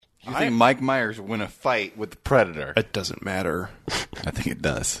You think Mike Myers would win a fight with the Predator? It doesn't matter. I think it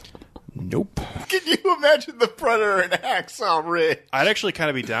does. Nope. Can you imagine the Predator and Hacksaw Ridge? I'd actually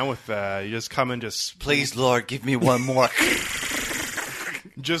kind of be down with that. You just come and just... Please, Lord, give me one more.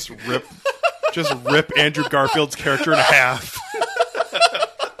 Just rip Andrew Garfield's character in half.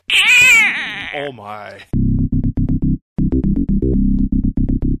 Oh my.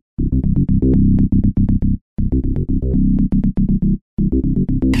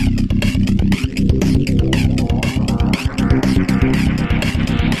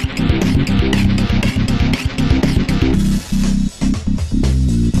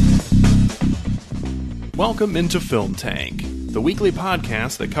 Welcome into Film Tank, the weekly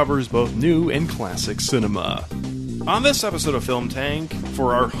podcast that covers both new and classic cinema. On this episode of Film Tank,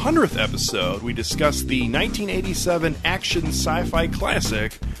 for our 100th episode, we discuss the 1987 action sci-fi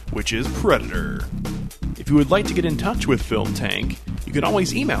classic, which is Predator. If you would like to get in touch with Film Tank, you can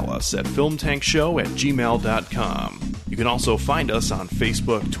always email us at filmtankshow@gmail.com. You can also find us on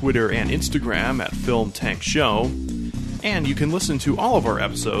Facebook, Twitter, and Instagram at Film Tank Show. And you can listen to all of our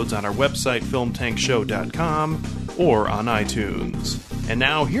episodes on our website, filmtankshow.com, or on iTunes. And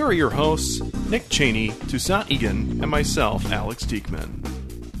now, here are your hosts, Nick Cheney, Toussaint Egan, and myself, Alex Diekman.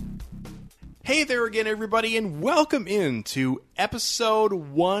 Hey there again, everybody, and welcome into episode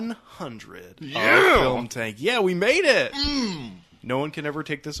 100 of Film Tank. Yeah, we made it! No one can ever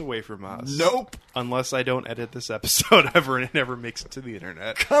take this away from us. Nope. Unless I don't edit this episode ever, and it never makes it to the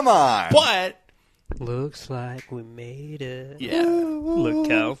internet. Come on. But... looks like we made it. yeah.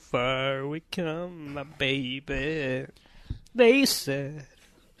 Look how far we come, my baby. They said.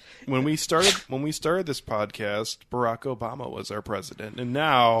 When we started this podcast, Barack Obama was our president, and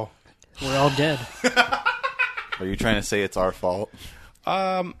now We're all dead. Are you trying to say it's our fault?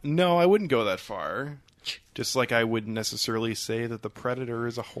 no, I wouldn't go that far. Just like I wouldn't necessarily say that the Predator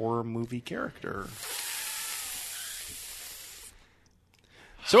is a horror movie character.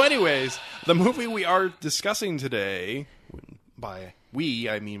 So anyways, the movie we are discussing today, by we,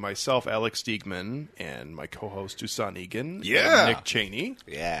 I mean myself, Alex Diekman, and my co-host, Toussaint Egan, Yeah. and Nick Cheney.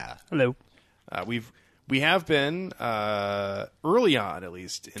 Yeah. Hello. We have been, early on at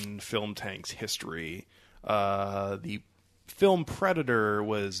least, in Film Tank's history, the film Predator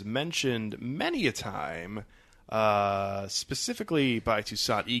was mentioned many a time, specifically by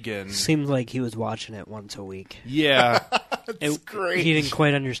Toussaint Egan. Seemed like he was watching it once a week. Yeah. It's great. He didn't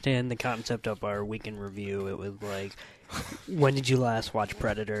quite understand the concept of our weekend review. It was like, when did you last watch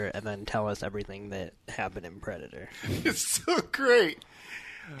Predator? And then tell us everything that happened in Predator. It's so great.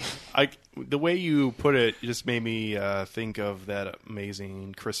 The way you put it just made me think of that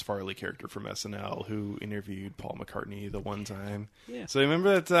amazing Chris Farley character from SNL who interviewed Paul McCartney the one time. Yeah. So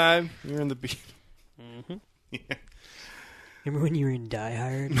remember that time you were in the Mm-hmm. Yeah. Remember when you were in Die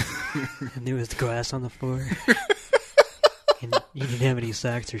Hard? And there was glass on the floor? And you didn't have any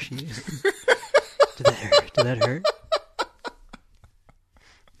socks or shoes? Did that hurt? Did that hurt?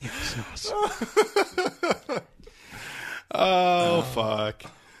 It was awesome. Oh, fuck.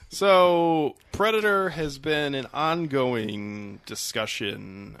 So, Predator has been an ongoing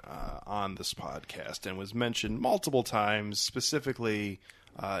discussion on this podcast and was mentioned multiple times, specifically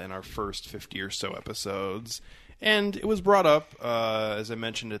in our first 50 or so episodes. And it was brought up, as I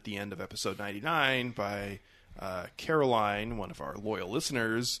mentioned at the end of episode 99, by Caroline, one of our loyal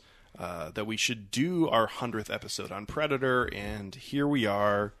listeners, that we should do our 100th episode on Predator, and here we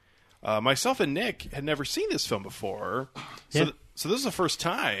are. Myself and Nick had never seen this film before, so this is the first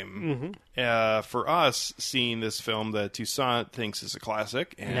time for us seeing this film that Toussaint thinks is a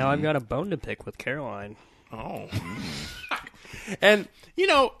classic. And Now I've got a bone to pick with Caroline. Oh. And, you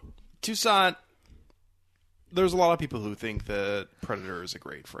know, Toussaint, there's a lot of people who think that Predator is a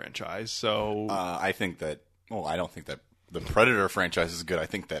great franchise, so... I think that... Well, I don't think that the Predator franchise is good. I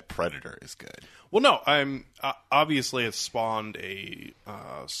think that Predator is good. Well, no, I'm obviously it's spawned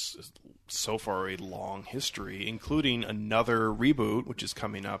so far a long history, including another reboot, which is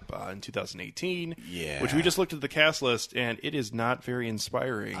coming up in 2018. Yeah. Which we just looked at the cast list, and it is not very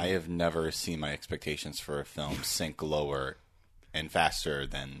inspiring. I have never seen my expectations for a film sink lower and faster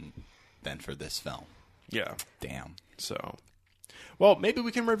than for this film. Yeah. Damn. So, well, maybe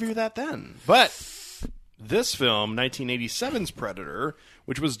we can review that then. But this film, 1987's Predator,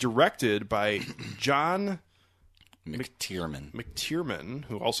 which was directed by John McTiernan,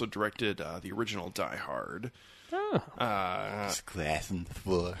 who also directed the original Die Hard. Oh. Glass on the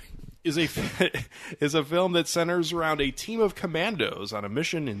floor. Is a film that centers around a team of commandos on a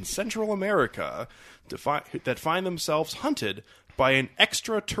mission in Central America that find themselves hunted by an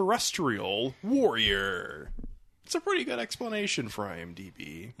extraterrestrial warrior. a pretty good explanation for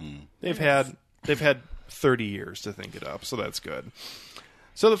IMDb. They've had 30 years to think it up, so that's good.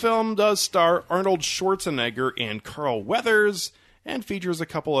 So the film does star Arnold Schwarzenegger and Carl Weathers, and features a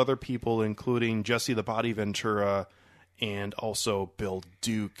couple other people, including Jesse the Body Ventura and also Bill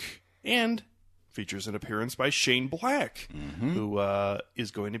Duke, and features an appearance by Shane Black, who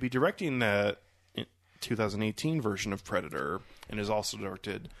is going to be directing that 2018 version of Predator, and has also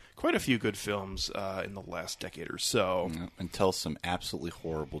directed quite a few good films in the last decade or so. And tell some absolutely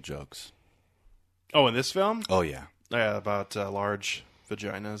horrible jokes. Oh, in this film? Oh, yeah. About large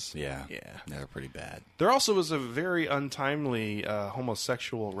vaginas. Yeah. Yeah. They're pretty bad. There also was a very untimely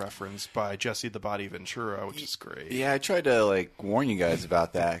homosexual reference by Jesse the Body Ventura, which is great. Yeah, I tried to warn you guys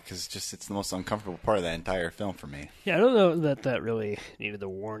about that because it's the most uncomfortable part of that entire film for me. Yeah, I don't know that really needed a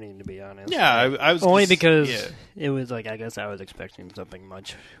warning, to be honest. Yeah, I was only just, because yeah. it was I guess I was expecting something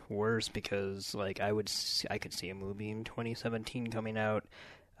much worse because I could see a movie in 2017 coming out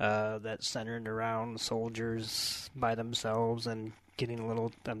that's centered around soldiers by themselves and getting a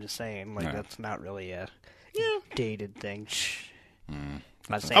little. I'm just saying, that's not really a dated thing.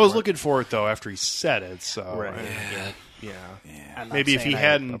 I was looking for it though after he said it. So right, yeah. I'm not Maybe if he saying I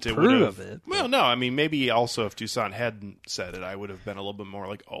hadn't, it would approve have. of it. Well, no, I mean maybe also if Toussaint hadn't said it, I would have been a little bit more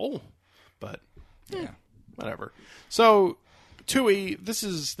like, oh, but whatever. So, Tui, this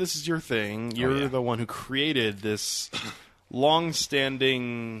is your thing. You're the one who created this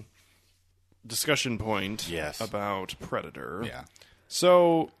long-standing discussion point about Predator. Yeah.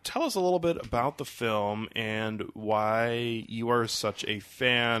 So tell us a little bit about the film and why you are such a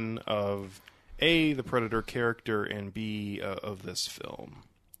fan of A, the Predator character, and B, of this film.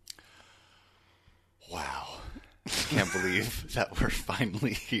 Wow. I can't believe that we're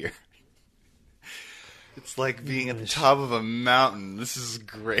finally here. It's like being at the top of a mountain. This is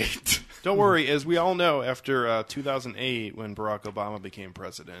great. Don't worry, as we all know, after 2008, when Barack Obama became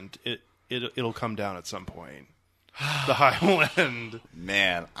president, it'll come down at some point. The high end.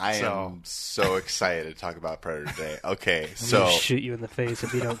 Man, I am so excited to talk about Predator today. Okay, so I'm gonna shoot you in the face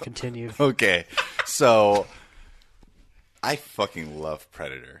if you don't continue. Okay, so I fucking love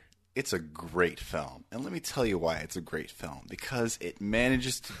Predator. It's a great film. And let me tell you why it's a great film. Because it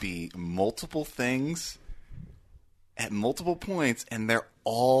manages to be multiple things at multiple points, and they're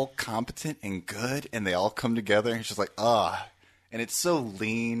all competent and good, and they all come together, and it's just like, and it's so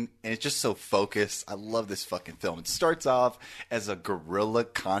lean, and it's just so focused. I love this fucking film. It starts off as a guerrilla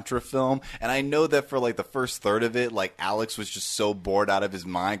Contra film, and I know that for the first third of it, Alex was just so bored out of his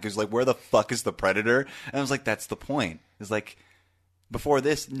mind because where the fuck is the Predator? And I was like, that's the point. It's before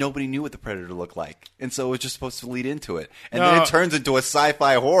this, nobody knew what the Predator looked like, and so it was just supposed to lead into it. And then it turns into a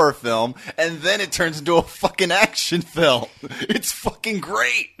sci-fi horror film, and then it turns into a fucking action film. It's fucking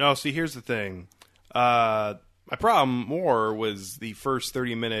great. No, see, here's the thing. My problem more was the first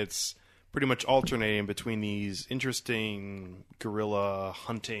 30 minutes pretty much alternating between these interesting guerrilla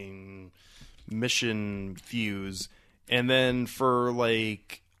hunting mission views, and then for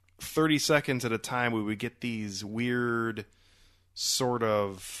 30 seconds at a time we would get these weird sort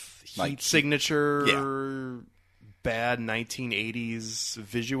of heat signature bad 1980s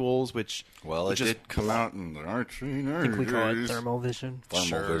visuals, which it did come out in the 1980s. I think we call it thermal vision.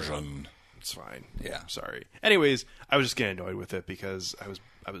 Thermal vision. It's fine. Yeah. Sorry. Anyways, I was just getting annoyed with it because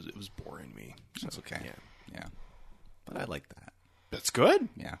it was boring me. So, that's okay. Yeah. But I like that. That's good.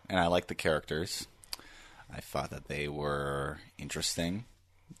 Yeah. And I like the characters. I thought that they were interesting,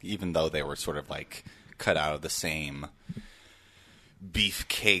 even though they were sort of cut out of the same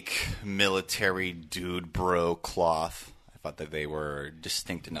beefcake military dude bro cloth. I thought that they were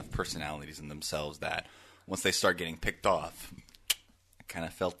distinct enough personalities in themselves that once they start getting picked off, I kind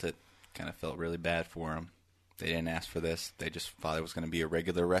of felt it. Kind of felt really bad for them. They didn't ask for this. They just thought it was going to be a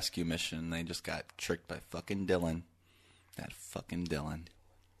regular rescue mission. They just got tricked by fucking Dylan. That fucking Dylan.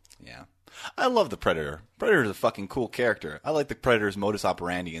 Yeah. I love the Predator. Predator is a fucking cool character. I like the Predator's modus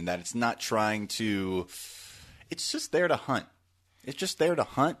operandi in that it's not trying to... It's just there to hunt. It's just there to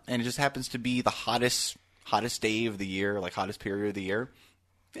hunt, and it just happens to be the hottest day of the year, hottest period of the year.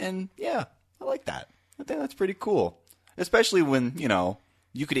 And, yeah, I like that. I think that's pretty cool. Especially when,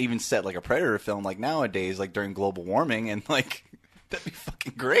 you could even set a Predator film nowadays, during global warming, and that'd be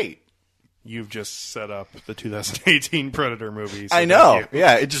fucking great. You've just set up the 2018 Predator movie. So I know.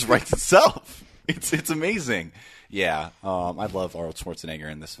 Yeah, it just writes itself. It's amazing. Yeah, I love Arnold Schwarzenegger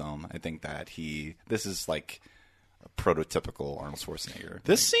in this film. I think that this is a prototypical Arnold Schwarzenegger.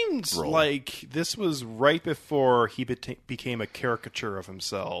 This seems role. like this was right before he became a caricature of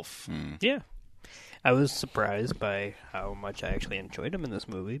himself. Yeah. I was surprised by how much I actually enjoyed him in this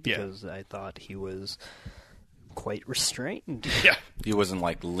movie because I thought he was quite restrained. Yeah. He wasn't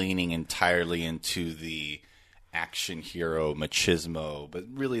like leaning entirely into the action hero machismo, but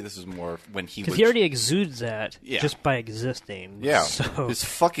really this is more when he Because would... he already exudes that Yeah. just by existing. Yeah, So, his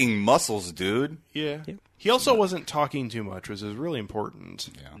fucking muscles, dude. Yeah. He also wasn't talking too much, which is really important.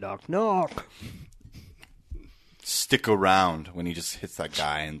 Yeah. knock, knock. Stick around when he just hits that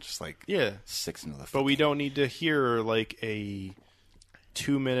guy and just like Yeah. sticks into the... But we don't need to hear like a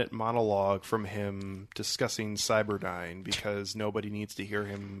 2-minute monologue from him discussing Cyberdyne because nobody needs to hear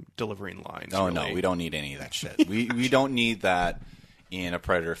him delivering lines. Oh, really. no, we don't need any of that shit. we don't need that in a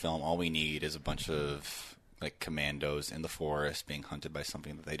Predator film. All we need is a bunch of like commandos in the forest being hunted by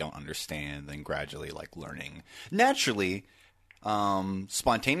something that they don't understand, then gradually like learning naturally,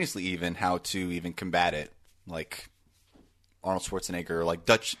 spontaneously even how to even combat it. Like Arnold Schwarzenegger, like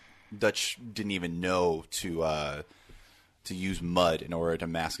Dutch didn't even know to use mud in order to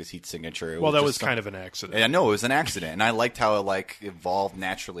mask his heat signature. Well, that was kind of an accident. I know it was an accident, and I liked how it like evolved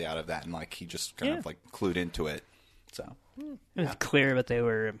naturally out of that, and like he just kind of like clued into it. So It was clear that they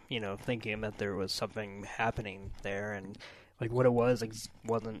were, thinking that there was something happening there, and like what it was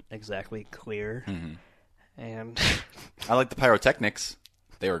wasn't exactly clear. Mm-hmm. And I like the pyrotechnics;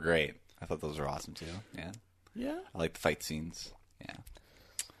 they were great. I thought those were awesome too. Yeah, Yeah. I like the fight scenes. Yeah,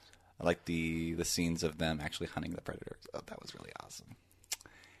 I like the scenes of them actually hunting the predators. Oh, that was really awesome.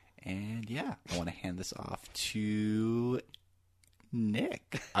 And yeah, I want to hand this off to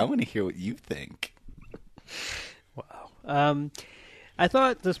Nick. I want to hear what you think. wow. I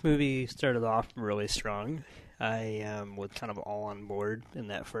thought this movie started off really strong. I was kind of all on board in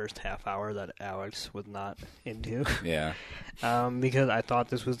that first half hour that Alex was not into. Yeah, Because I thought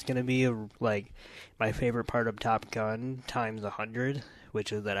this was going to be like my favorite part of Top Gun times 100,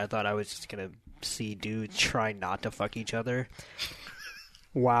 which is that I thought I was just going to see dudes try not to fuck each other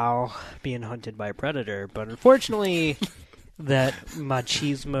while being hunted by a predator. But unfortunately, that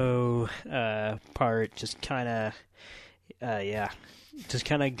machismo part just kind of, just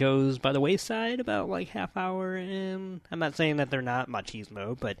kind of goes by the wayside about like half hour in. I'm not saying that they're not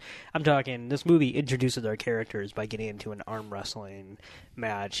machismo, but I'm talking this movie introduces our characters by getting into an arm wrestling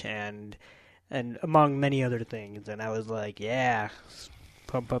match and among many other things, and I was like, yeah,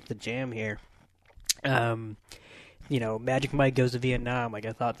 pump up the jam here. Magic Mike goes to Vietnam. Like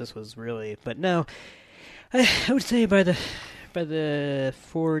I thought this was really, but no, I would say by the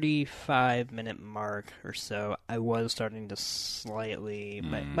 45-minute mark or so, I was starting to slightly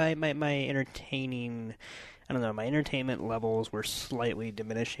my entertaining. I don't know. My entertainment levels were slightly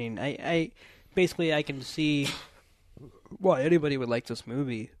diminishing. I basically I can see why anybody would like this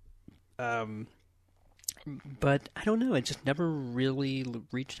movie, but I don't know. It just never really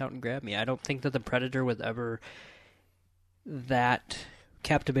reached out and grabbed me. I don't think that the Predator was ever that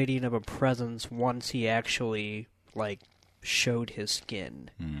captivating of a presence once he actually like showed his skin.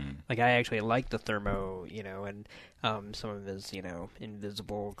 Like I actually liked the thermo, and some of his,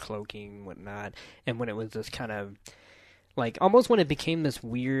 invisible cloaking, whatnot. And when it was this kind of like almost when it became this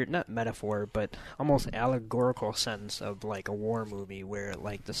weird, not metaphor, but almost allegorical sense of like a war movie where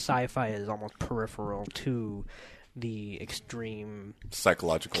like the sci-fi is almost peripheral to the extreme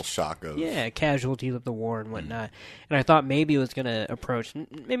psychological shock of casualties of the war and whatnot. And I thought maybe it was going to approach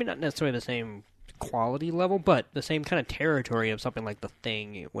maybe not necessarily the same quality level, but the same kind of territory of something like The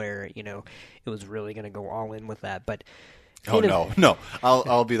Thing, where it was really going to go all in with that. But no,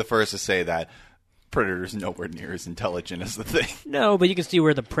 I'll be the first to say that Predator's nowhere near as intelligent as The Thing. No, but you can see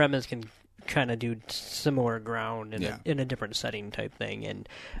where the premise can kind of do similar ground in a different setting type thing, and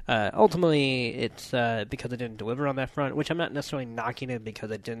ultimately it's because it didn't deliver on that front, which I'm not necessarily knocking it because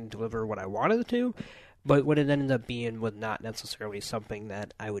it didn't deliver what I wanted it to. But what it ended up being was not necessarily something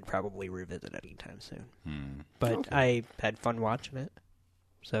that I would probably revisit anytime soon. But I had fun watching it.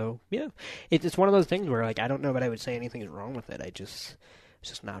 So, yeah. It's one of those things where, like, I don't know that I would say anything is wrong with it. It's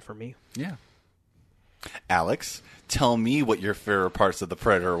just not for me. Yeah. Alex, tell me what your favorite parts of The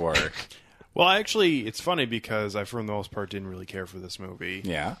Predator were. Well, actually, it's funny because I, for the most part, didn't really care for this movie.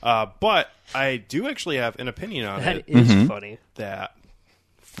 Yeah. But I do actually have an opinion on That it is funny. that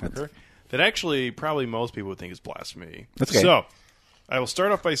actually probably most people would think is blasphemy. That's okay. So, I will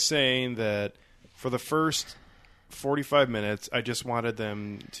start off by saying that for the first 45 minutes, I just wanted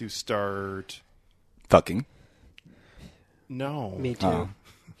them to start... Fucking. No. Me too.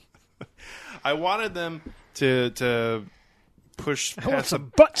 I wanted them to push I want past the...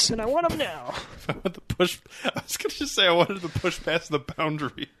 some butts, and I want them now. I was going to say I wanted to push past the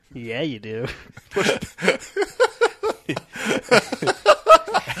boundary. Yeah, you do.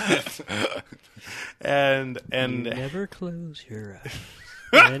 And You never close your eyes.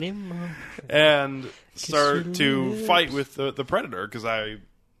 Anymore. and start to fight with the Predator, because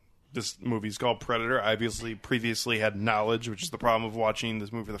this movie's called Predator. I obviously previously had knowledge, which is the problem of watching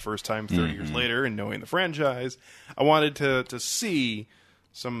this movie the first time 30 years later and knowing the franchise. I wanted to see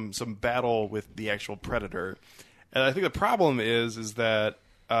some battle with the actual Predator. And I think the problem is that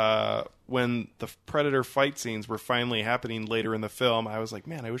when the Predator fight scenes were finally happening later in the film, I was like,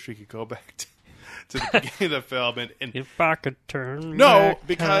 man, I wish we could go back to the beginning of the film. And If I could turn no, back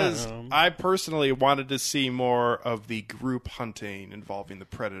because time. I personally wanted to see more of the group hunting involving the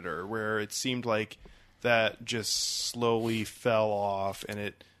Predator, where it seemed like that just slowly fell off, and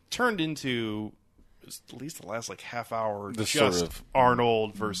it turned into at least the last half hour The just sort of-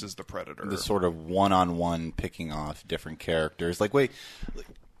 Arnold versus the Predator. The sort of one-on-one picking off different characters. Wait,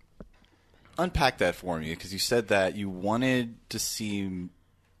 unpack that for me, because you said that you wanted to see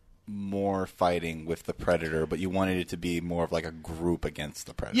more fighting with the Predator, but you wanted it to be more of a group against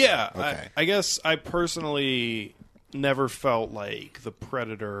the Predator. Yeah, Okay. I guess I personally never felt like the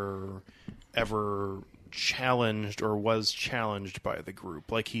Predator ever challenged or was challenged by the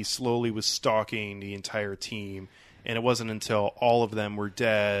group. He slowly was stalking the entire team, and it wasn't until all of them were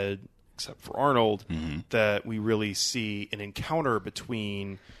dead, except for Arnold, that we really see an encounter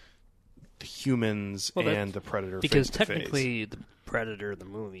between the humans and the Predator. Because face-to-face. technically, the Predator, the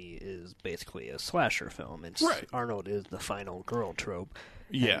movie, is basically a slasher film. It's Right. Arnold is the final girl trope.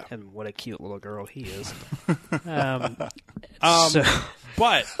 Yeah. And what a cute little girl he is. But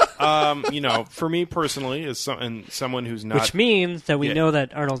for me personally, as someone who's not, Which means that we Yeah. know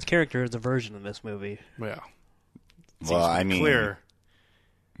that Arnold's character is a version of this movie. yeah, Well, I mean, clear.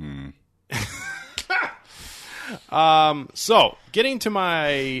 So getting to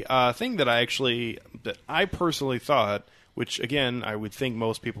my thing that I personally thought, which again I would think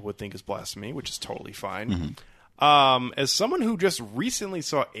most people would think is blasphemy, which is totally fine. As someone who just recently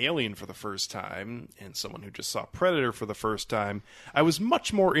saw Alien for the first time, and someone who just saw Predator for the first time, I was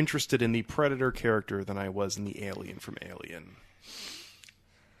much more interested in the Predator character than I was in the alien from Alien.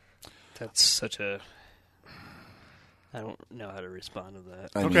 That's such a... I don't know how to respond to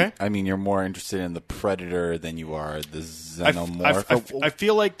that. Okay. I mean, you're more interested in the Predator than you are the Xenomorph. I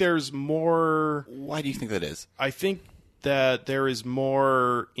feel like there's more... Why do you think that is? I think that there is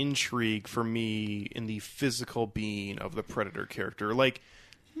more intrigue for me in the physical being of the Predator character. The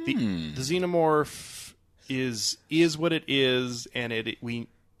Xenomorph is what it is, and we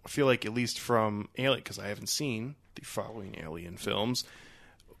feel like, at least from Alien, because I haven't seen the following Alien films,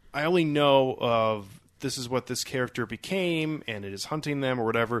 I only know of this is what this character became, and it is hunting them or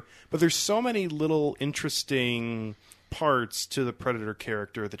whatever. But there's so many little interesting parts to the Predator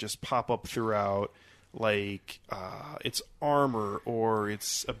character that just pop up throughout, its armor or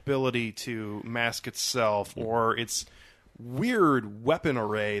its ability to mask itself or its weird weapon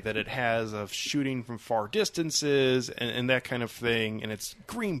array that it has of shooting from far distances and that kind of thing, and it's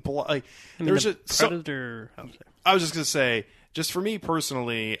green blood. Predator... I was just going to say, just for me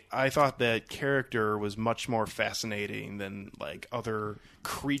personally, I thought that character was much more fascinating than other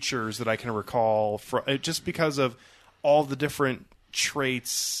creatures that I can recall, just because of all the different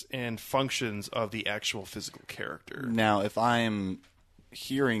traits and functions of the actual physical character. Now, if I'm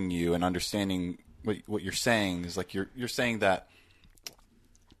hearing you and understanding what you're saying, is you're saying that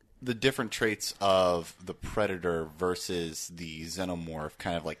the different traits of the Predator versus the Xenomorph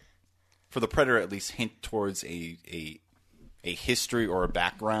kind of for the Predator at least hint towards a history or a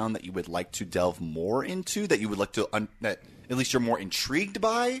background that you would like to delve more into, that you would like to that at least you're more intrigued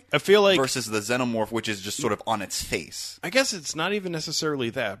by. I feel like versus the Xenomorph, which is just sort of on its face. I guess it's not even necessarily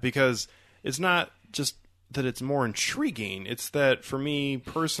that, because it's not just that it's more intriguing. It's that for me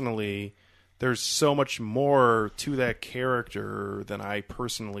personally, there's so much more to that character than I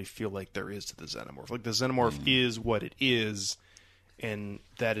personally feel like there is to the Xenomorph. The Xenomorph is what it is, and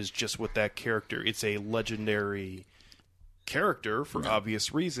that is just what that character. It's a legendary character for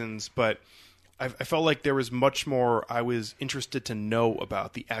obvious reasons, but I felt like there was much more I was interested to know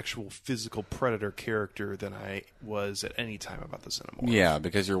about the actual physical Predator character than I was at any time about the Xenomorph. Yeah,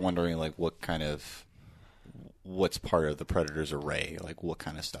 because you're wondering what's part of the Predator's array, what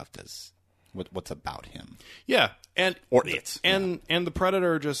kind of stuff what's about him. Yeah, and the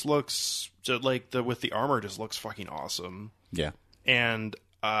Predator just looks with the armor just looks fucking awesome. Yeah. And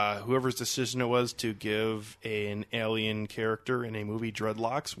whoever's decision it was to give an alien character in a movie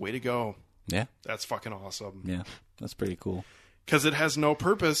dreadlocks, way to go. Yeah. That's fucking awesome. Yeah, that's pretty cool. Because it has no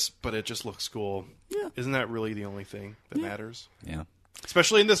purpose, but it just looks cool. Yeah. Isn't that really the only thing that matters? Yeah.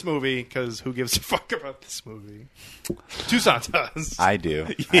 Especially in this movie, because who gives a fuck about this movie? Toussaint does. I do.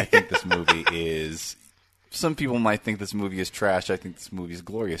 I think this movie is some people might think this movie is trash. I think this movie is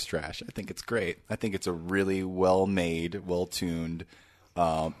glorious trash. I think it's great. I think it's a really well-made, well-tuned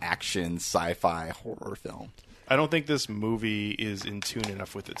action, sci-fi, horror film. I don't think this movie is in tune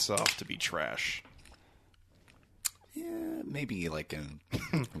enough with itself to be trash. Yeah, maybe like in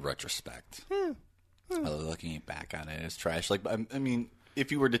retrospect. Looking back on it as trash. Like, I mean, if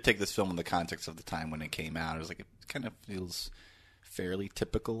you were to take this film in the context of the time when it came out, it was like it kind of feels fairly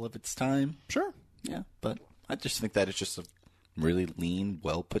typical of its time. Sure. Yeah, but I just think that it's just a really lean,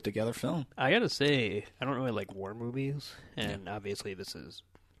 well put together film. I gotta say, I don't really like war movies, and obviously this is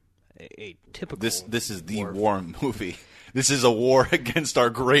a typical. This is the war movie. This is a war against our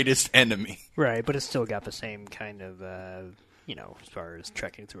greatest enemy. Right, but it's still got the same kind of, as far as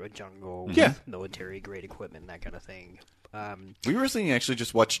trekking through a jungle, military grade equipment, that kind of thing. We recently actually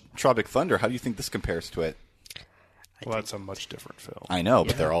just watched Tropic Thunder. How do you think this compares to it? Well, that's a much different film. I know,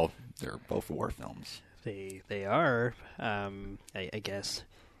 but they're both war films. They are. I guess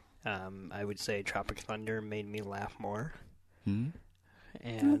I would say Tropic Thunder made me laugh more.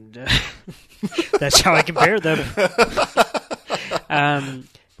 And that's how I compare them.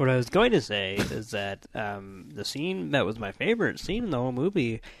 What I was going to say is that the scene that was my favorite scene in the whole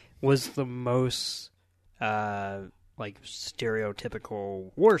movie was the most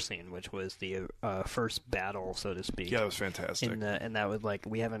stereotypical war scene, which was the first battle, so to speak. Yeah, it was fantastic. And that was like,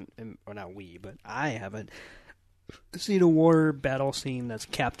 I haven't seen a war battle scene that's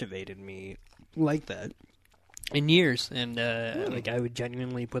captivated me like that in years. And I would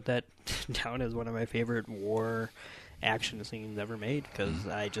genuinely put that down as one of my favorite war action scenes ever made, because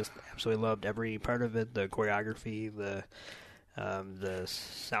I just absolutely loved every part of it, the choreography, the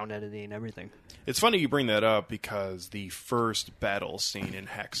sound editing, everything. It's funny you bring that up, because the first battle scene in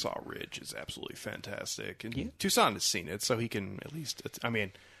Hacksaw Ridge is absolutely fantastic. And Tucson has seen it, so he can at least...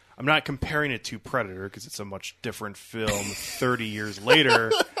 I'm not comparing it to Predator, because it's a much different film 30 years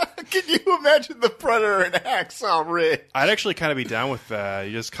later. Can you imagine the Predator in Hacksaw Ridge? I'd actually kind of be down with that.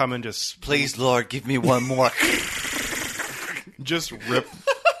 You just come and just... Please, Lord, give me one more. Just rip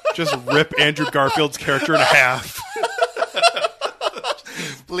Andrew Garfield's character in half.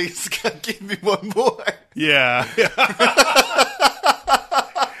 Please, God, give me one more. Yeah.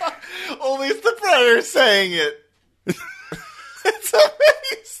 Only it's the Predator saying it. It's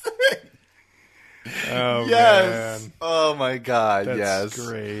amazing. Oh, yes. man. Oh, my God. That's yes.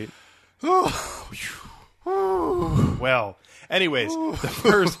 great. Well, anyways,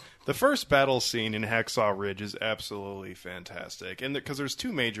 the first battle scene in Hacksaw Ridge is absolutely fantastic, and because there's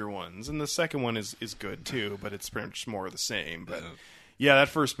two major ones, and the second one is good too, but it's pretty much more of the same. But yeah, that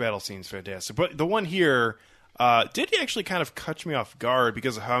first battle scene is fantastic. But the one here did actually kind of catch me off guard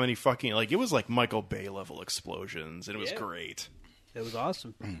because of how many fucking it was like Michael Bay level explosions, and it was great. It was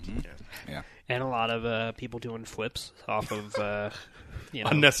awesome. Mm-hmm. Yeah. And a lot of people doing flips off of,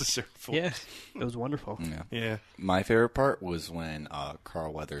 unnecessary flips. Yeah, it was wonderful. Yeah. My favorite part was when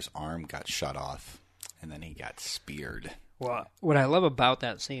Carl Weathers' arm got shut off, and then he got speared. Well, what I love about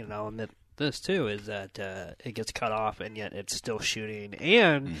that scene, and I'll admit this too, is that it gets cut off, and yet it's still shooting,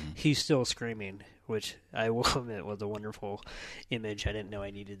 and he's still screaming, which I will admit was a wonderful image I didn't know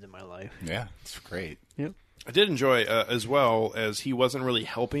I needed in my life. Yeah, it's great. Yep. I did enjoy, as well, as he wasn't really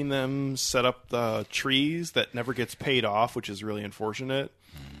helping them set up the trees. That never gets paid off, which is really unfortunate,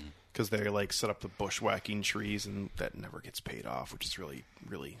 because they set up the bushwhacking trees, and that never gets paid off, which is really,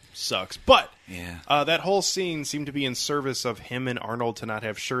 really sucks. But that whole scene seemed to be in service of him and Arnold to not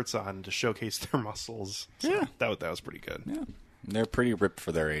have shirts on to showcase their muscles. So that was pretty good. Yeah, they're pretty ripped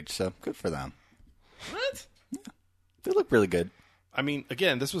for their age, so good for them. What? Yeah, they look really good. I mean,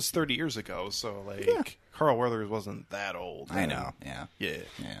 again, this was 30 years ago, so Carl Weathers wasn't that old. I know. Yeah.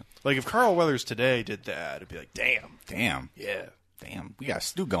 Like if Carl Weathers today did that, it'd be like, damn, yeah, damn, we got a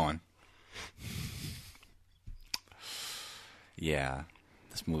stew going. Yeah,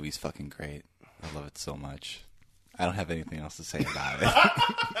 this movie's fucking great. I love it so much. I don't have anything else to say about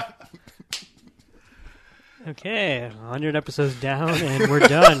it. Okay, 100 episodes down, and we're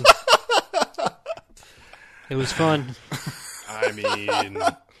done. It was fun. I mean,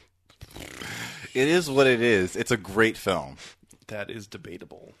 it is what it is. It's a great film. That is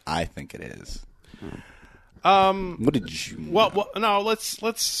debatable. I think it is. What did you? Well, no.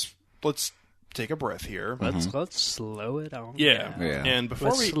 Let's take a breath here. Let's slow it down. Yeah. And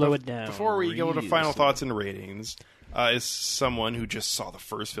before we slow it down, before we go to final thoughts and ratings, as someone who just saw the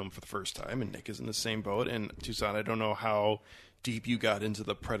first film for the first time, and Nick is in the same boat, and Tucson, I don't know how deep you got into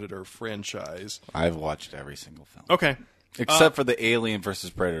the Predator franchise. I've watched every single film. Okay. Except for the Alien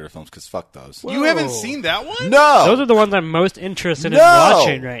versus Predator films, because fuck those. You haven't seen that one? No! Those are the ones I'm most interested in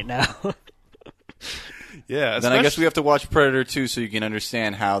watching right now. Yeah, Then I guess we have to watch Predator 2 so you can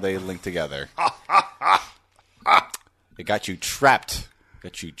understand how they link together. It got you trapped.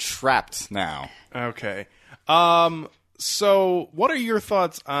 Got you trapped now. Okay. So, what are your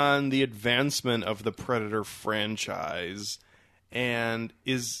thoughts on the advancement of the Predator franchise? And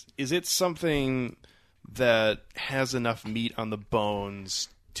is it something that has enough meat on the bones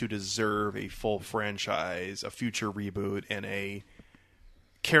to deserve a full franchise, a future reboot, and a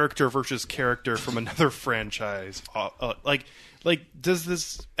character versus character from another franchise? Like, does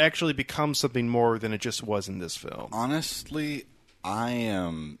this actually become something more than it just was in this film? Honestly, I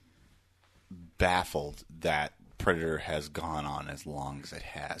am baffled that Predator has gone on as long as it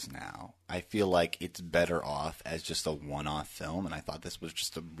has now. I feel like it's better off as just a one-off film, and I thought this was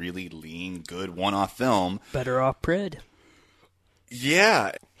just a really lean, good one-off film. Better off Pred.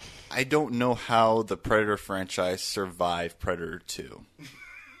 Yeah. I don't know how the Predator franchise survived Predator 2.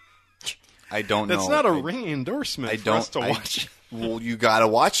 I don't know. That's not a ring endorsement for us to watch. Well, you gotta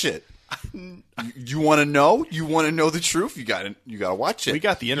watch it. You want to know? You want to know the truth? You gotta watch it. We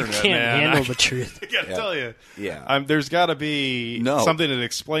got the internet, Can't man. handle the truth. I gotta tell you. Yeah. There's got to be something that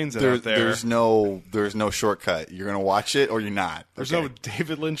explains it out there. There's no shortcut. You're gonna watch it or you're not. There's no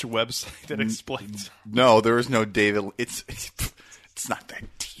David Lynch website that explains. No, there is no David. It's not that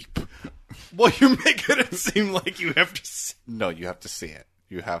deep. Well, you're making it seem like you have to see. No, you have to see it.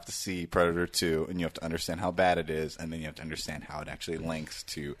 You have to see Predator 2, and you have to understand how bad it is, and then you have to understand how it actually links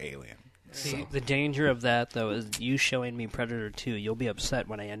to Alien. The danger of that, though, is you showing me Predator 2. You'll be upset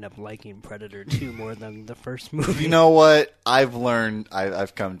when I end up liking Predator 2 more than the first movie. You know what? I've learned.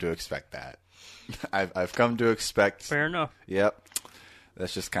 I've come to expect that. I've come to expect. Fair enough. Yep.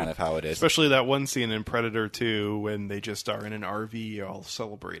 That's just kind of how it is. Especially that one scene in Predator 2 when they just are in an RV all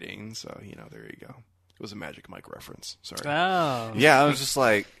celebrating. So, there you go. It was a Magic Mike reference. Sorry. Oh. Yeah, I was just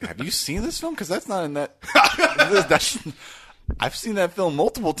like, have you seen this film? Because that's not in that. I've seen that film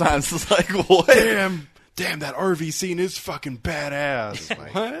multiple times. It's like, what? Damn, that RV scene is fucking badass.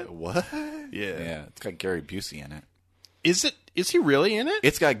 Like, what? Yeah. It's got Gary Busey in it. Is he really in it?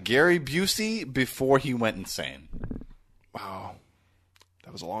 It's got Gary Busey before he went insane. Wow.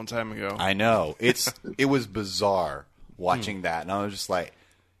 That was a long time ago. I know. It was bizarre watching that, and I was just like,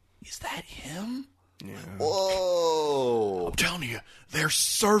 is that him? Yeah. Whoa. I'm telling you, they're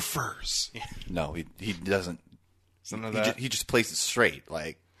surfers. No, he doesn't. None of that. He just plays it straight.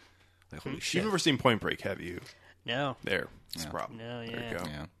 Like holy shit. You've never seen Point Break, have you? No. There. That's the problem. No, There you go.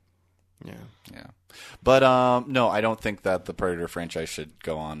 Yeah. But no, I don't think that the Predator franchise should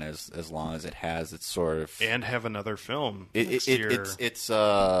go on as long as it has. It's sort of and have another film next year. It's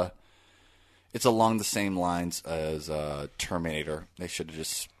along the same lines as Terminator. They should have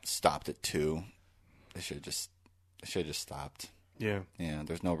just stopped at 2. They should have just stopped. Yeah. Yeah,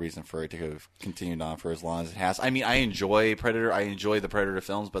 there's no reason for it to have continued on for as long as it has. I mean, I enjoy Predator. I enjoy the Predator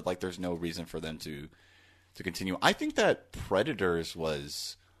films, but there's no reason for them to continue. I think that Predators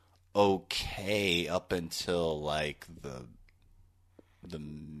was okay up until the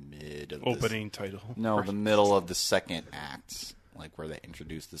mid of opening title. No, the middle of the second act, where they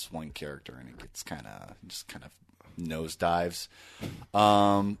introduce this one character and it gets kind of nosedives.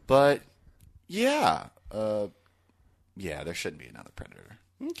 But yeah. Yeah, there shouldn't be another Predator.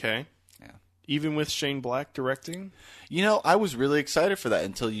 Okay. Yeah. Even with Shane Black directing? I was really excited for that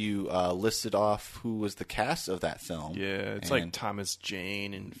until you listed off who was the cast of that film. Yeah, it's like Thomas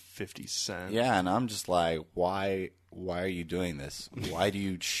Jane and 50 Cent. Yeah, and I'm just like, why are you doing this? Why do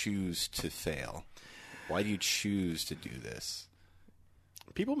you choose to fail? Why do you choose to do this?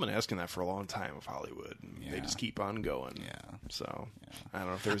 People have been asking that for a long time of Hollywood. And They just keep on going. Yeah. So I don't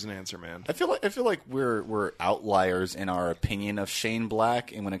know if there's an answer, man. I feel like we're outliers in our opinion of Shane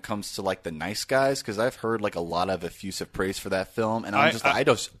Black, and when it comes to the Nice Guys, because I've heard a lot of effusive praise for that film, and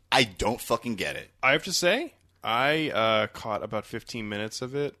I don't fucking get it. I have to say, I caught about 15 minutes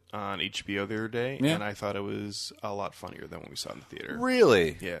of it on HBO the other day, and I thought it was a lot funnier than when we saw it in the theater.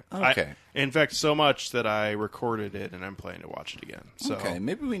 Really? Yeah. Okay. In fact, so much that I recorded it, and I'm planning to watch it again. So. Okay,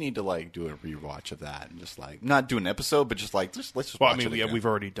 maybe we need to do a rewatch of that, and just not do an episode, but just let's just well, watch it again. We've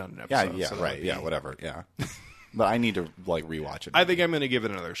already done an episode. Yeah, so right. Yeah, whatever. Yeah. But I need to rewatch it. I think I'm going to give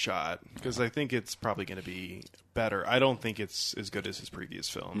it another shot because I think it's probably going to be better. I don't think it's as good as his previous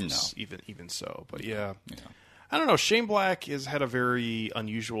films. No. Even so, but yeah. I don't know. Shane Black has had a very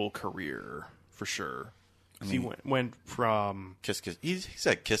unusual career for sure. He went from Kiss Kiss. He's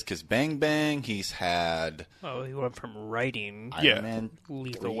had Kiss Kiss Bang Bang. He's had He went from writing Iron Man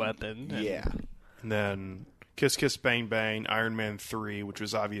Lethal 3. Weapon. And Yeah. and then Kiss Kiss Bang Bang, Iron Man 3, which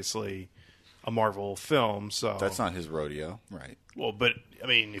was obviously a Marvel film. So That's not his rodeo, right? well, but I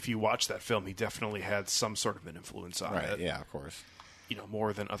mean, if you watch that film, he definitely had some sort of an influence on Right, it. yeah, of course. You know,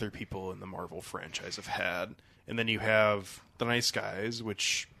 more than other people in the Marvel franchise have had. And then you have The Nice Guys,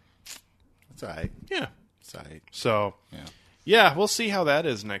 which, That's all right. yeah. It's all right. So, Yeah. yeah, we'll see how that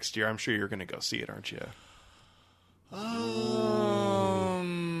is next year. I'm sure you're going to go see it, aren't you?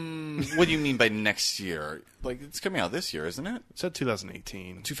 What do you mean by next year? Like, it's coming out this year, isn't it? It said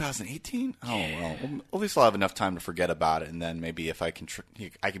 2018. 2018? Oh, well, at least I'll have enough time to forget about it, and then maybe if I can,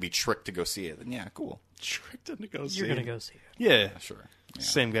 I can be tricked to go see it. Then yeah, cool. Tricked into go see You're it. going to go see it. Yeah. Sure. Yeah.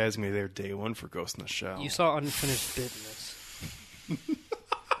 Same guy's going to be there day one for Ghost in the Shell. You saw Unfinished Business.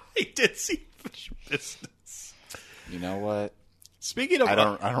 I did see Unfinished Business. You know what? Speaking of I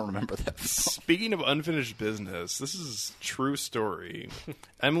don't remember that. Speaking of Unfinished Business, this is a true story.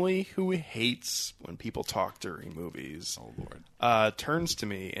 Emily, who hates when people talk during movies, Oh Lord. turns to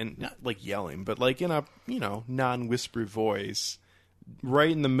me and not like yelling, but like in a non-whispered voice, right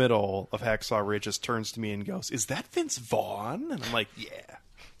in the middle of Hacksaw Ridge, just turns to me and goes, "Is that Vince Vaughn?" And I'm like, "Yeah."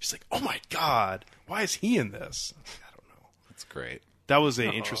 She's like, "Oh my God, why is he in this?" I don't know. That's great. That was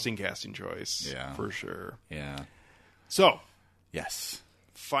an interesting casting choice, Yeah. for sure. Yeah. So, Yes.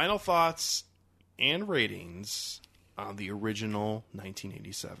 final thoughts and ratings on the original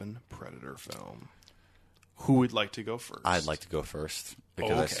 1987 Predator film. Who would like to go first? I'd like to go first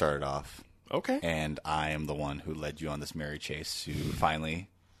because I Okay. started off, Okay. and I am the one who led you on this merry chase to finally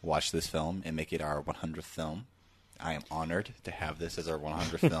watch this film and make it our 100th film. I am honored to have this as our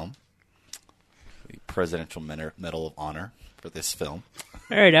 100th film. The Presidential Medal of Honor for this film.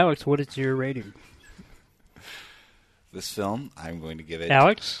 All right, Alex, what is your rating? This film, I'm going to give it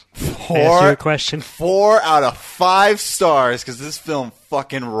Alex, answer your question. 4 out of 5 stars because this film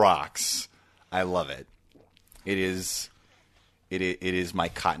fucking rocks. I love it. It is my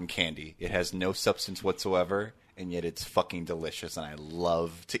cotton candy. It has no substance whatsoever, and yet it's fucking delicious, and I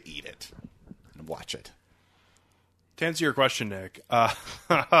love to eat it and watch it. To answer your question, Nick,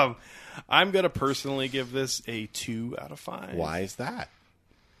 I'm going to personally give this a 2 out of 5. Why is that?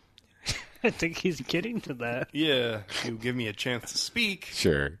 I think he's getting to that. Yeah. If you give me a chance to speak,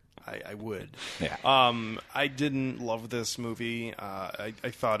 Sure. I would. Yeah. I didn't love this movie. I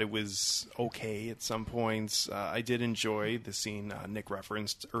thought it was okay at some points. I did enjoy the scene Nick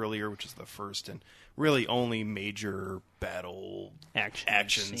referenced earlier, which is the first and really only major battle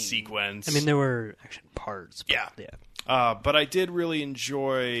action scene. sequence. I mean, there were action parts. But Yeah. yeah. But I did really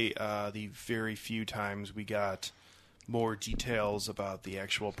enjoy the very few times we got more details about the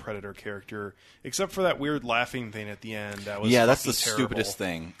actual Predator character, except for that weird laughing thing at the end. That was That's the fucking terrible. stupidest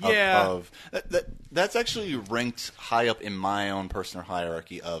thing. Yeah. That's actually ranked high up in my own personal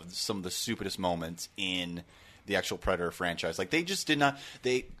hierarchy of some of the stupidest moments in the actual Predator franchise. Like, they just did not...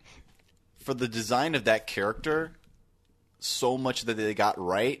 For the design of that character, so much that they got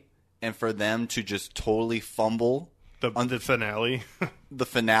right, and for them to just totally fumble The finale. the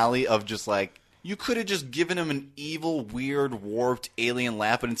finale of just like... You could have just given him an evil, weird, warped alien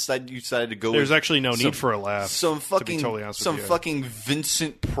laugh, but instead you decided to go. There's with actually no need for a laugh. Some fucking, to be totally honest with some you. fucking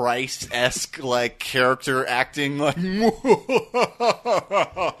Vincent Price-esque like character acting. Like,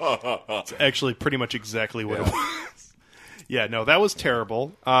 It's actually pretty much exactly what it was. Yeah, no, that was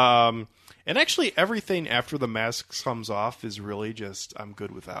terrible. And actually, everything after the mask comes off is really just I'm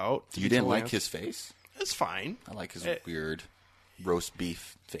good without. you didn't like his face? It's fine. I like his weird roast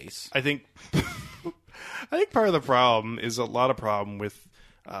beef face. I think part of the problem is a lot of problem with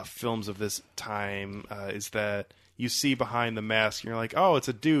films of this time is that you see behind the mask and you're like, oh, it's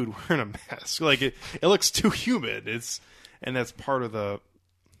a dude wearing a mask. Like it looks too human. And that's part of the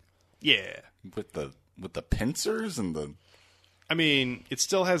With the pincers and the... I mean, it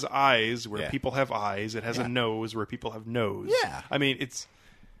still has eyes where Yeah. people have eyes. It has a nose where people have nose. Yeah. I mean, it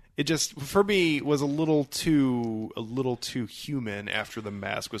just for me was a little too human after the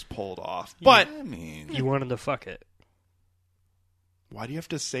mask was pulled off. But I mean... You wanted to fuck it. why do you have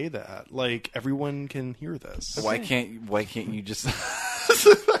to say that? Like everyone can hear this. Why can't you just...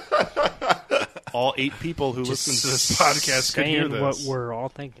 All 8 people who listen to this podcast could hear Saying this. what we're all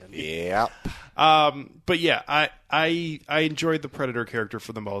thinking. Yep. But yeah, I enjoyed the Predator character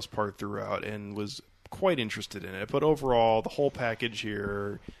for the most part throughout and was quite interested in it. But overall, the whole package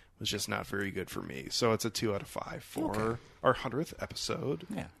here was just not very good for me. So it's a 2 out of 5 for our 100th episode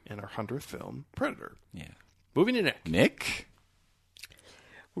and our 100th film, Predator. Yeah. Moving to Nick. Nick?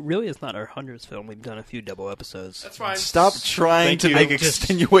 Really, it's not our 100th film. We've done a few double episodes. That's fine. Stop trying Thank to you. make Just-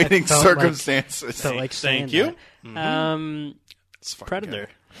 extenuating I felt like- circumstances. Felt like saying Thank you. that. It's fucking Predator.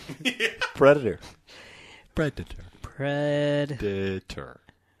 Predator. Predator. Predator.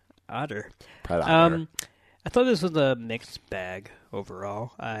 Predator. Predator. I thought this was a mixed bag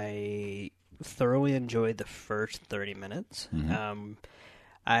overall. I thoroughly enjoyed the first 30 minutes.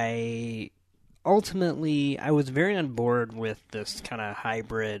 I was very on board with this kind of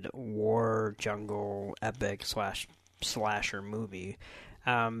hybrid war jungle epic slasher movie.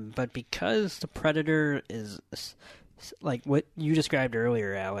 But because the Predator is like what you described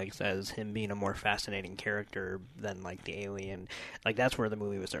earlier, Alex, as him being a more fascinating character than like the alien, like that's where the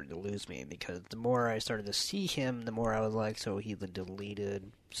movie was starting to lose me, because the more I started to see him, the more I was like, so he's the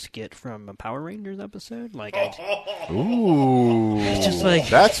deleted skit from a Power Rangers episode? Like, Ooh. it's just like,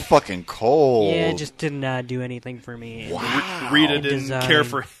 that's fucking cold. yeah, it just did not do anything for me. Wow. Rita didn't care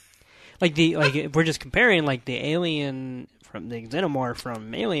for. Like if we're just comparing, like the alien from the Xenomorph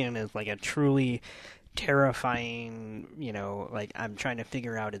from Alien is like a truly terrifying, like I'm trying to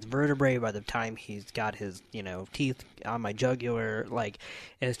figure out his vertebrae by the time he's got his, teeth on my jugular. Like,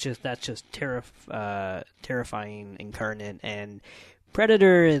 that's just terrifying incarnate. And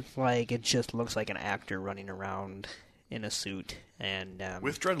Predator is like, it just looks like an actor running around in a suit and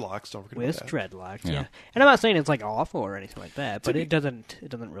With dreadlocks, don't forget with about that. dreadlocks. Yeah, and I'm not saying it's like awful or anything like that, but it doesn't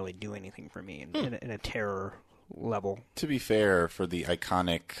really do anything for me in a terror level. To be fair, for the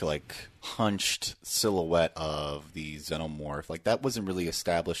iconic, like, hunched silhouette of the Xenomorph, like, that wasn't really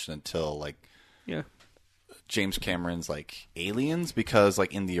established until, like, James Cameron's, like, Aliens, because,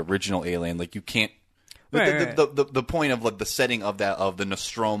 like, in the original Alien, like, you can't... Right. The point of, like, the setting of the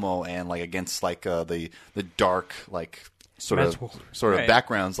Nostromo and, like, against, like, the dark, like, sort of right.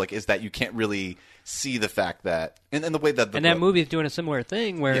 backgrounds, like, is that you can't really see the fact that... And the way that... that movie is doing a similar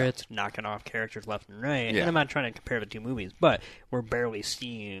thing where it's knocking off characters left and right. Yeah. And I'm not trying to compare the two movies, but we're barely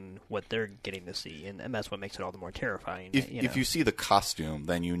seeing what they're getting to see, and that's what makes it all the more terrifying. If you see the costume,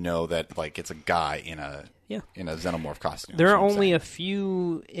 then you know that, like, it's a guy in a Xenomorph costume. There are only a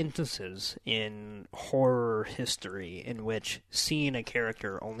few instances in horror history in which seeing a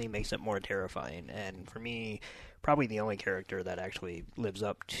character only makes it more terrifying, and for me, probably the only character that actually lives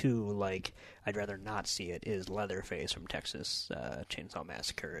up to, like, I'd rather not see it, is Leatherface from Texas Chainsaw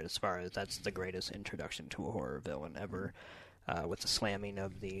Massacre, as far as that's the greatest introduction to a horror villain ever, with the slamming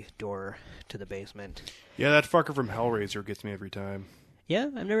of the door to the basement. Yeah, that fucker from Hellraiser gets me every time. Yeah,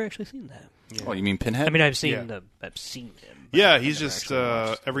 I've never actually seen that. Yeah. Oh, you mean Pinhead? I mean, I've seen Yeah. him. But Yeah, I've he's never just actually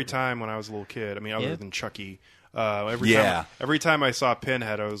watched every the time when I was a little kid. I mean, other Yeah. than Chucky, every time I saw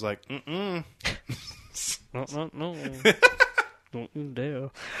Pinhead, I was like, No. Don't you dare.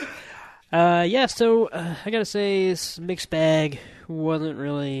 So I gotta say, this mixed bag. Wasn't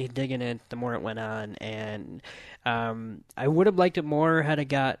really digging it the more it went on, and I would have liked it more had it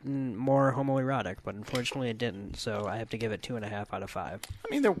gotten more homoerotic, but unfortunately it didn't, so I have to give it 2.5 out of 5. I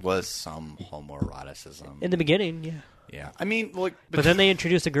mean, there was some homoeroticism. In the beginning, yeah. Yeah. I mean, like... But then they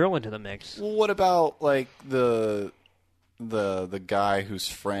introduced a girl into the mix. Well, what about, like, the guy whose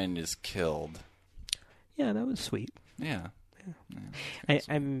friend is killed? Yeah, that was sweet. Yeah.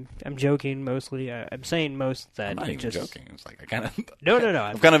 I'm joking mostly. I'm saying most that I'm not it even just joking. It's like, I kind of... No.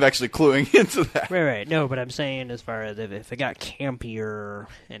 I'm kind of actually cluing into that. Right. No, but I'm saying as far as if it got campier or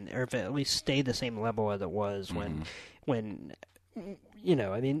if it at least stayed the same level as it was when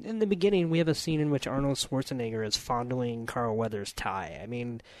I mean, in the beginning we have a scene in which Arnold Schwarzenegger is fondling Carl Weathers' tie. I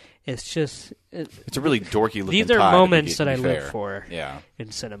mean, it's just... It's a really dorky looking These are tie, moments to that I be live fair. for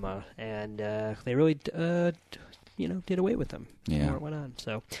in cinema, and they really... did away with them the more it went on.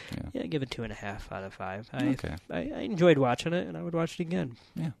 So, yeah, give it 2.5 out of 5. I enjoyed watching it, and I would watch it again.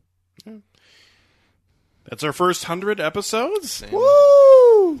 Yeah. That's our first 100 episodes. And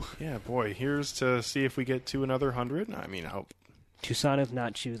Woo! yeah, boy, here's to see if we get to another 100. I mean, I hope. Tucson is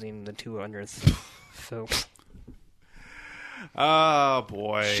not choosing the 200th film. Oh,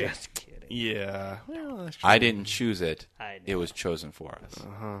 boy. Just kidding. Yeah. Well, that's true. I didn't choose it. I know. It was chosen for us.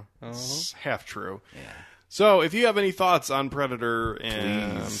 It's half true. Yeah. So, if you have any thoughts on Predator,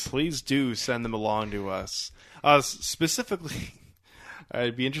 please do send them along to us. Specifically,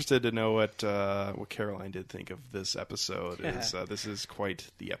 I'd be interested to know what Caroline did think of this episode. This is quite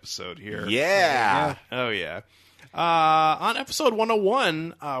the episode here. Yeah. Oh, yeah. On episode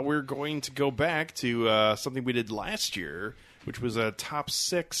 101, we're going to go back to something we did last year, which was a top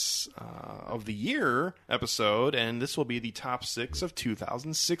 6 of the year episode, and this will be the top 6 of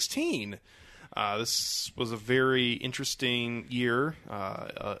 2016. This was a very interesting year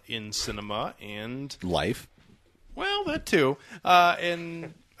in cinema and Life. well, that too.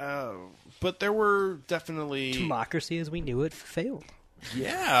 But there were definitely Democracy as we knew it failed.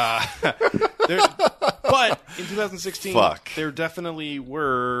 yeah. But in 2016, there definitely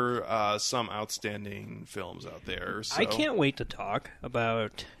were some outstanding films out there. So. I can't wait to talk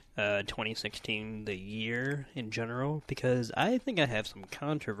about 2016 the year in general, because I think I have some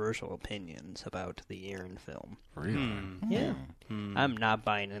controversial opinions about the year in film. Really? Yeah. I'm not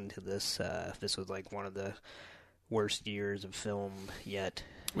buying into this. This was like one of the worst years of film yet.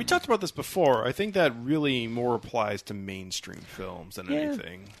 We talked about this before. I think that really more applies to mainstream films than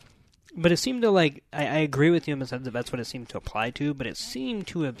anything. But it seemed to, like, I agree with you in the sense that that's what it seemed to apply to, but it seemed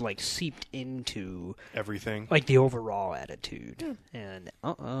to have, like, seeped into Everything. like the overall attitude. And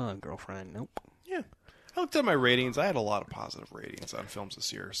girlfriend, nope. Yeah. I looked at my ratings. I had a lot of positive ratings on films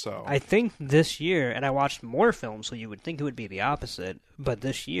this year. So I think this year, and I watched more films, so you would think it would be the opposite, but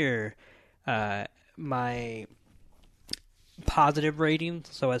this year, my positive ratings,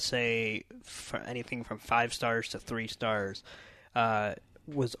 so let's say for anything from 5 stars to 3 stars,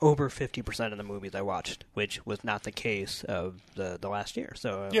 was over 50% of the movies I watched, which was not the case of the last year.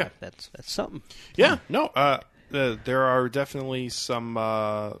 So that's something. yeah, no, there are definitely some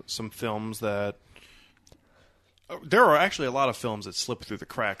films that. There are actually a lot of films that slipped through the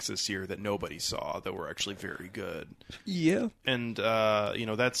cracks this year that nobody saw that were actually very good. Yeah. And,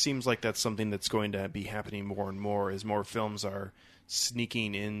 that seems like that's something that's going to be happening more and more as more films are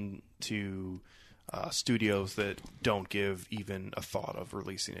sneaking into studios that don't give even a thought of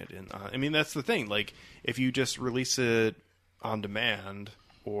releasing it. And I mean, that's the thing. Like, if you just release it on demand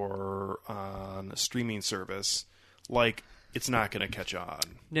or on a streaming service, like, it's not going to catch on.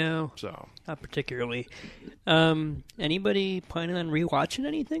 No, So, not particularly. Anybody planning on rewatching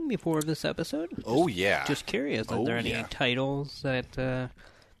anything before this episode? Oh, yeah. Just curious. Are there any yeah. titles that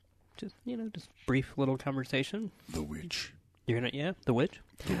just brief little conversation? The Witch. You're gonna, The Witch.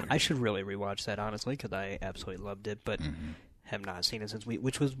 I should really rewatch that honestly because I absolutely loved it, but have not seen it since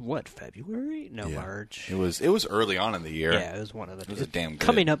which was what, February? No, Yeah. March. It was early on in the year. Yeah, it was one of the. It was a damn good.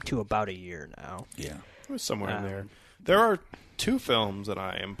 Coming up to about a year now. Yeah. it was somewhere in there. There are 2 films that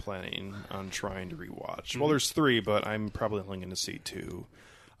I am planning on trying to rewatch. Well, there's 3, but I'm probably only going to see 2.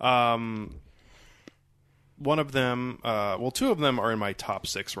 One of them, 2 of them are in my top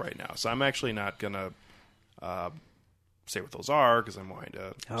 6 right now. So I'm actually not going to say what those are because I'm wanting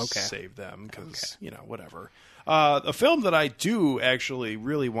to save them because, whatever. A film that I do actually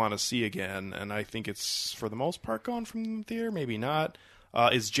really want to see again, and I think it's for the most part gone from the theater, maybe not,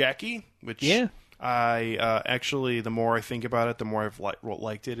 is Jackie, which I actually, the more I think about it, the more I've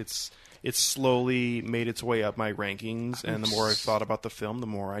liked it. It's slowly made its way up my rankings, and the more I've thought about the film, the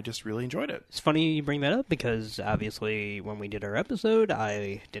more I just really enjoyed it. It's funny you bring that up because obviously when we did our episode,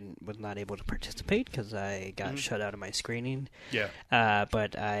 I was not able to participate because I got shut out of my screening. Yeah.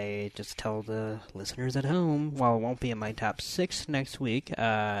 But I just tell the listeners at home, while it won't be in my top 6 next week,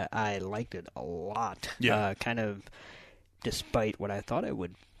 I liked it a lot. Yeah. Kind of despite what I thought I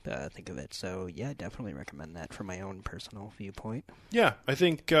would think of it. So, yeah, definitely recommend that from my own personal viewpoint. Yeah, I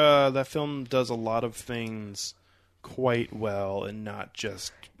think that film does a lot of things quite well and not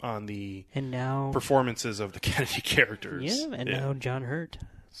just on the performances of the Kennedy characters. Yeah, and now John Hurt.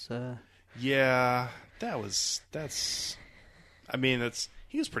 Yeah, he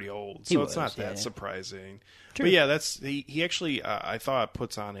was pretty old, so it's not that surprising. True. But yeah, he actually, I thought,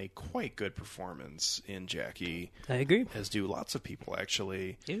 puts on a quite good performance in Jackie. I agree. As do lots of people,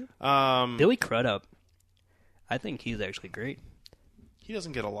 actually. Yeah. Billy Crudup. I think he's actually great. He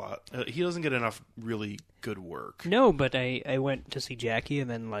doesn't get a lot. He doesn't get enough really good work. No, but I went to see Jackie, and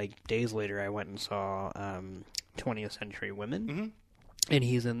then like days later, I went and saw 20th Century Women. Mm-hmm. And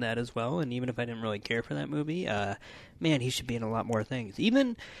he's in that as well, and even if I didn't really care for that movie, man, he should be in a lot more things.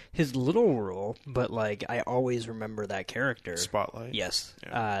 Even his little role, but, like, I always remember that character. Spotlight? Yes.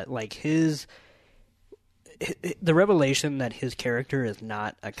 Yeah. The revelation that his character is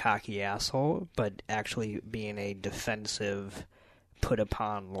not a cocky asshole, but actually being a defensive,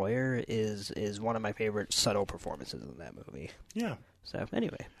 put-upon lawyer is one of my favorite subtle performances in that movie. Yeah. So,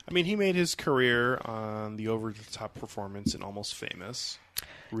 anyway. I mean, he made his career on the over-the-top performance in Almost Famous.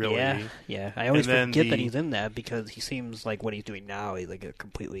 Really? Yeah. I always forget that he's in that because he seems like what he's doing now, he's like a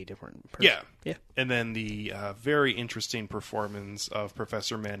completely different person. Yeah. And then the very interesting performance of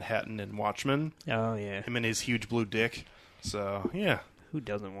Professor Manhattan in Watchmen. Oh, yeah. Him and his huge blue dick. So, yeah. Who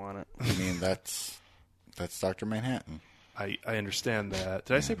doesn't want it? I mean, that's Dr. Manhattan. I understand that.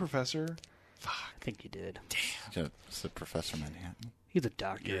 Did I say Professor? Fuck. I think you did. Damn. It's Professor Manhattan. He's a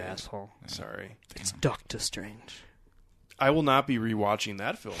doctor asshole. Sorry. It's Doctor Strange. I will not be rewatching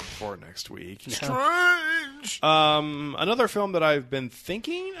that film before next week. No. Another film that I've been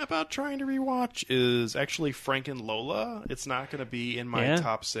thinking about trying to rewatch is actually Frank and Lola. It's not going to be in my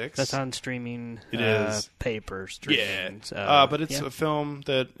top 6. That's on streaming. It is. Paper streaming. Yeah. But it's a film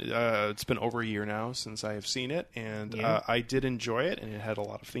that it's been over a year now since I have seen it, and I did enjoy it, and it had a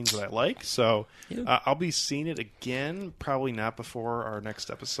lot of things that I like. So I'll be seeing it again, probably not before our next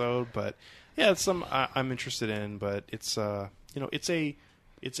episode, but yeah, it's some I'm interested in. But it's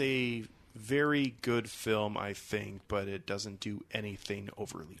it's a very good film, I think, but it doesn't do anything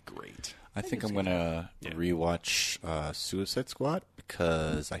overly great. I think I'm going to rewatch Suicide Squad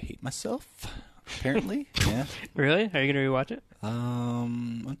because I hate myself, apparently. Yeah. Really? Are you going to rewatch it?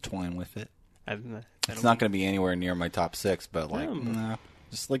 I'm toying with it. It's not going to be anywhere near my top 6, but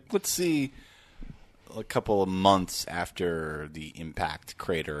just let's see a couple of months after the impact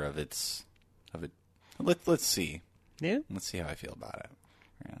crater of it. Let's see. Yeah. Let's see how I feel about it.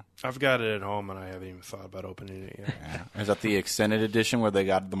 Yeah. I've got it at home, and I haven't even thought about opening it yet. Yeah. Is that the extended edition where they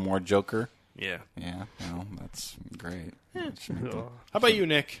got the more Joker? Yeah. Yeah. Well, that's great. How about you,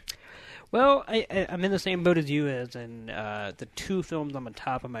 Nick? Well, I'm in the same boat as you, as in the 2 films on the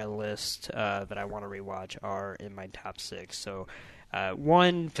top of my list that I want to rewatch are in my top 6. So,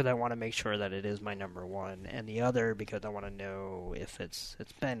 one, because I want to make sure that it is my number 1, and the other because I want to know if it's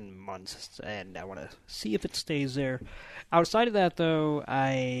been months, and I want to see if it stays there. Outside of that, though,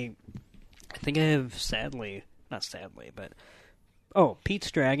 I think I have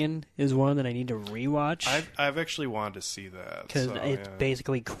Pete's Dragon is one that I need to rewatch. I've actually wanted to see that because it's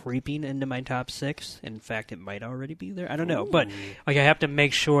basically creeping into my top 6. In fact, it might already be there. I don't know, but I have to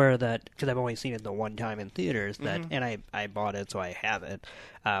make sure that because I've only seen it the one time in theaters that, and I bought it, so I have it.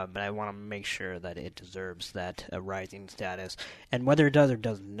 But I want to make sure that it deserves that rising status, and whether it does or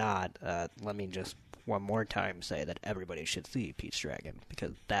does not, let me just one more time say that everybody should see Pete's Dragon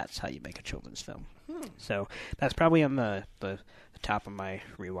because that's how you make a children's film. So that's probably on the top of my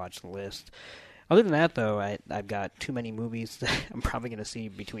rewatch list. Other than that, though, I've got too many movies that I'm probably going to see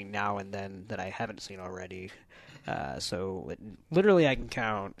between now and then that I haven't seen already. So literally I can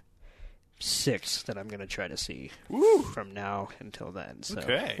count 6 that I'm going to try to see from now until then. So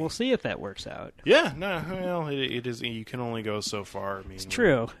we'll see if that works out. Yeah, no, well, it is. You can only go so far. I mean, it's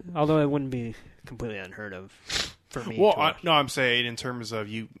true, although it wouldn't be completely unheard of for me. Well, I'm saying in terms of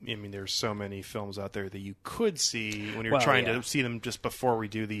you. I mean, there's so many films out there that you could see when you're trying to see them just before we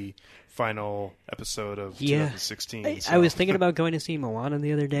do the final episode of 2016. I was thinking about going to see Moana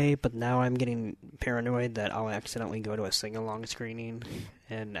the other day, but now I'm getting paranoid that I'll accidentally go to a sing-along screening,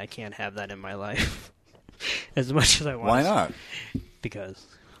 and I can't have that in my life as much as I want. Why not? Because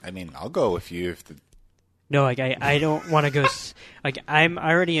I mean, I'll go with you if the. No, I don't want to go. I'm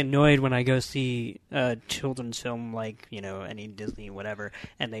already annoyed when I go see a children's film like any Disney whatever,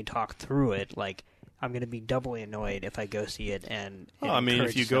 and they talk through it. Like I'm going to be doubly annoyed if I go see it and. I mean,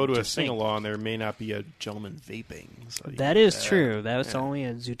 if you go to a sing along, there may not be a gentleman vaping. So that is true. That was only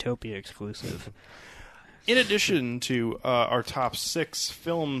a Zootopia exclusive. In addition to our top 6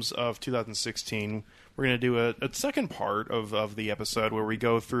 films of 2016, we're going to do a second part of the episode where we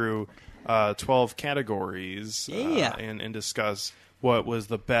go through 12 categories and discuss what was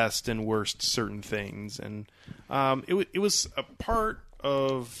the best and worst certain things. And it was a part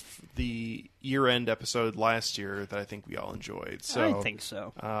of the year-end episode last year that I think we all enjoyed. So I think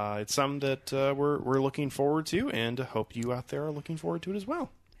so. It's something that we're looking forward to, and I hope you out there are looking forward to it as well.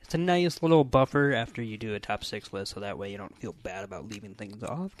 It's a nice little buffer after you do a top 6 list, so that way you don't feel bad about leaving things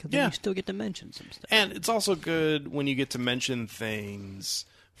off, because then you still get to mention some stuff. And it's also good when you get to mention things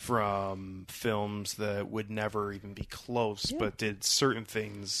from films that would never even be close, but did certain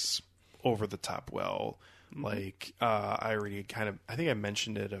things over the top well. Like, I think I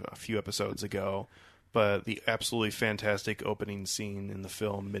mentioned it a few episodes ago, but the absolutely fantastic opening scene in the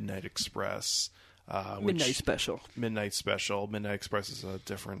film Midnight Express. Midnight Special. Midnight Express is a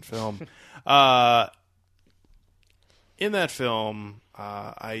different film. In that film,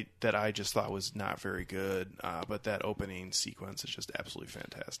 I just thought was not very good, but that opening sequence is just absolutely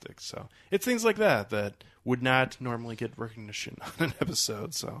fantastic. So it's things like that would not normally get recognition on an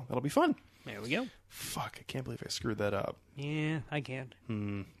episode. So that'll be fun. There we go. Fuck, I can't believe I screwed that up. Yeah, I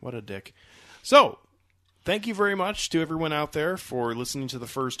can. What a dick. So, thank you very much to everyone out there for listening to the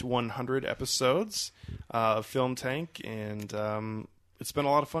first 100 episodes of Film Tank, and it's been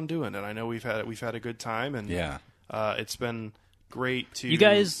a lot of fun doing it. I know we've had a good time, and it's been great to. You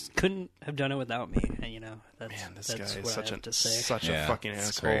guys couldn't have done it without me. That's, man, this that's guy what is I such a fucking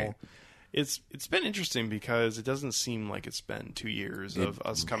asshole. Great. It's been interesting because it doesn't seem like it's been 2 years of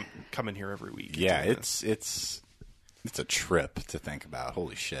us coming here every week. Yeah, it's a trip to think about.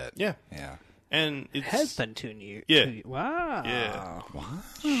 Holy shit. Yeah. Yeah. And It has been 2 years. Yeah. Wow. Yeah.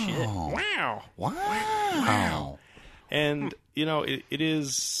 Shit. Wow. Wow. And it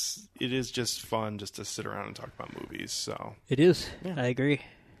is just fun just to sit around and talk about movies. So It is. Yeah. I agree.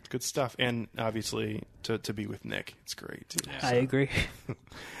 good stuff. And obviously to be with Nick, it's great too. I agree.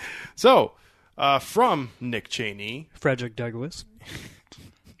 So from Nick Cheney Frederick Douglass.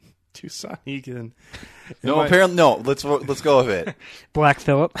 to Son Egan. Apparently no. Let's go with it. Black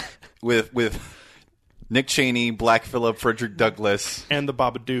Phillip. With Nick Cheney, Black Phillip, Frederick Douglass, and the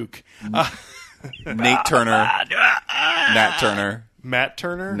Babadook. Nate Turner, Nat Turner, Matt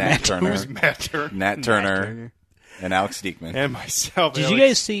Turner? Nat Turner. Who's Matt Turner? Nat Turner, and Alex Diekman. And myself. Did you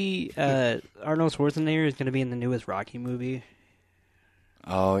guys see Arnold Schwarzenegger is going to be in the newest Rocky movie?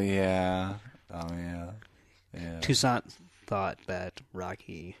 Oh yeah. Toussaint thought that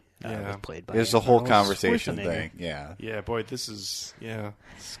Rocky was played by There's a whole Arnold conversation Schwarzenegger. thing. Yeah. Yeah, boy, this is,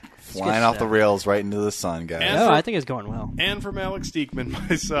 Flying off the rails right into the sun, guys. And No, for- I think it's going well. And from Alex Diekman,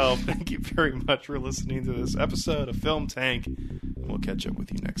 myself, thank you very much for listening to this episode of Film Tank. We'll catch up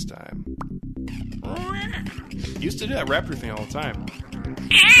with you next time. Used to do that raptor thing all the time.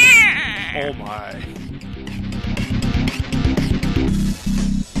 Oh my.